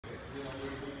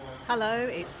Hello,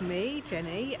 it's me,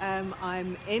 Jenny.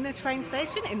 I'm in a train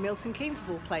station in Milton Keynes of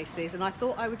all places, and I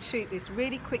thought I would shoot this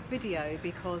really quick video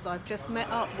because I've just met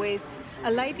up with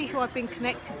a lady who I've been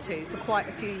connected to for quite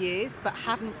a few years but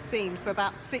haven't seen for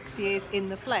about 6 years in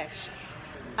the flesh.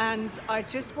 And I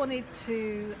just wanted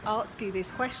to ask you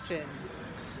this question.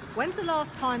 When's the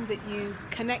last time that you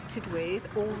connected with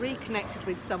or reconnected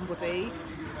with somebody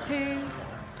who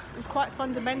was quite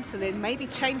fundamental in maybe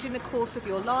changing the course of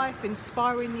your life,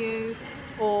 inspiring you,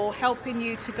 or helping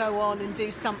you to go on and do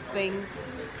something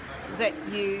that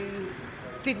you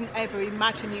didn't ever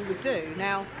imagine you would do?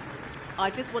 Now, I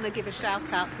just want to give a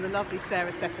shout out to the lovely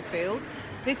Sarah Setterfield.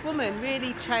 This woman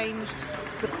really changed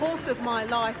the course of my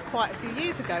life quite a few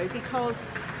years ago because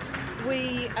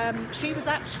she was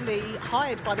actually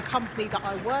hired by the company that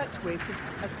I worked with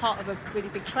as part of a really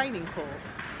big training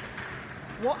course.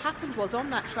 What happened was, on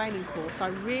that training course, I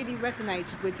really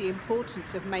resonated with the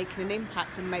importance of making an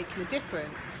impact and making a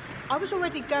difference. I was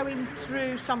already going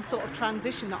through some sort of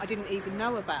transition that I didn't even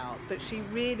know about, but she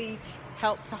really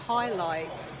helped to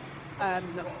highlight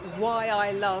why I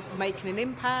love making an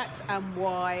impact and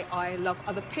why I love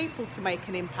other people to make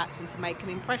an impact and to make an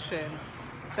impression.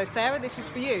 So Sarah, this is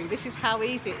for you. This is how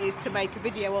easy it is to make a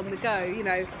video on the go. You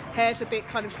know, hair's a bit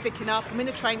kind of sticking up. I'm in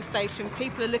a train station.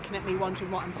 People are looking at me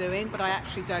wondering what I'm doing, but I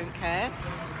actually don't care.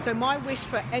 So my wish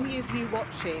for any of you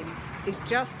watching is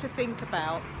just to think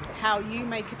about how you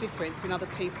make a difference in other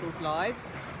people's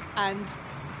lives and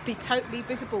be totally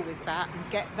visible with that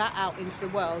and get that out into the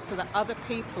world so that other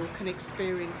people can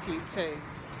experience you too.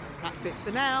 That's it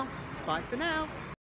for now. Bye for now.